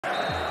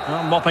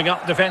Well, mopping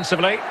up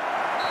defensively.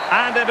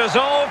 And it has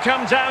all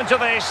come down to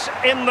this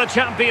in the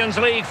Champions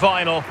League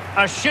final.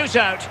 A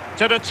shootout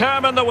to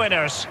determine the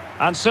winners.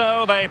 And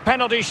so the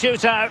penalty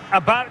shootout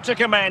about to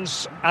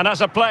commence. And as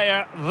a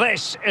player,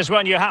 this is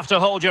when you have to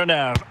hold your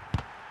nerve.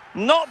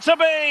 Not to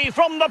be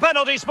from the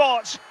penalty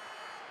spot.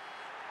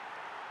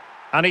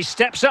 And he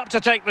steps up to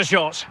take the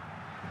shot.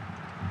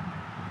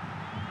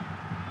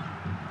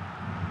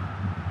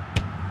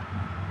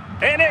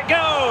 In it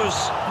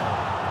goes!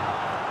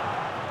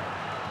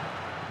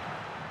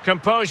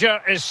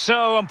 Composure is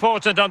so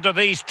important under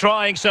these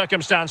trying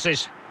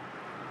circumstances.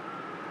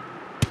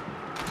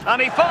 And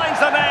he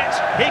finds the net.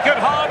 He could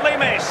hardly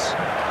miss.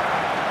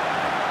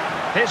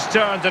 His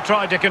turn to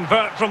try to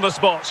convert from the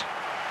spot.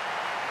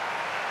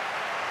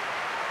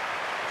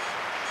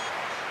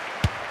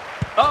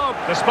 Oh,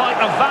 despite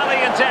a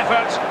valiant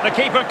effort, the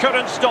keeper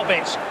couldn't stop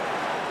it.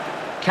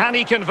 Can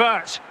he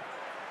convert?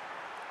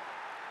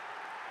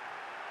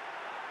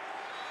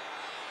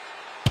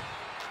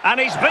 And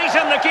he's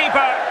beaten the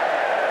keeper.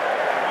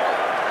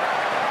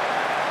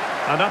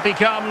 And up he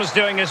comes,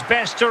 doing his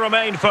best to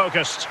remain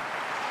focused.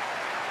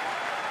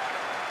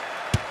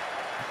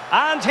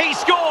 And he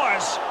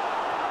scores!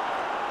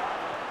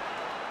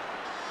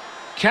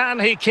 Can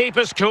he keep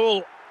his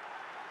cool?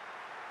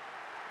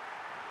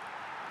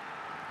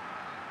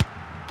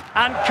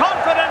 And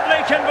confidently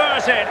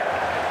converted.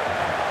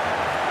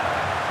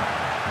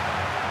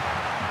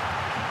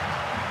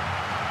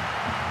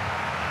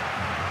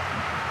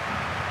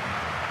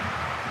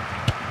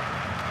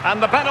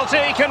 And the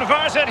penalty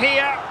converted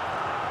here.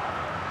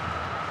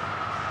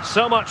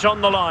 So much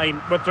on the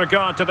line with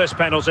regard to this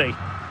penalty.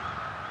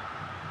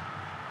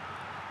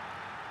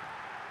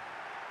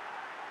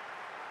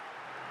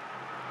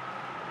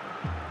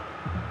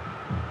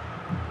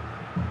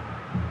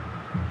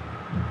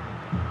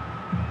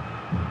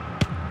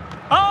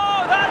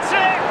 Oh, that's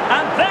it!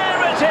 And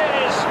there it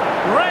is!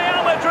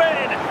 Real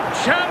Madrid,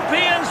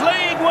 Champions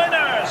League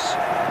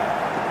winners!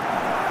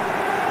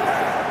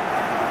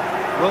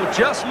 Well,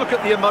 just look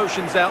at the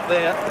emotions out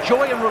there.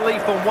 Joy and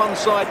relief on one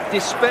side,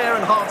 despair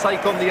and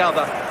heartache on the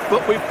other.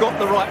 But we've got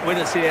the right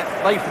winners here.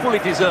 They fully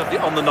deserved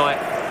it on the night.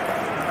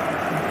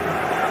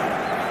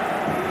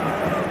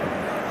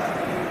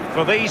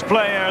 For these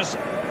players,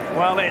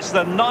 well, it's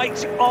the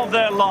night of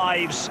their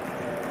lives.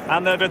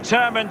 And they're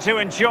determined to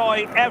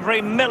enjoy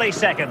every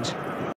millisecond.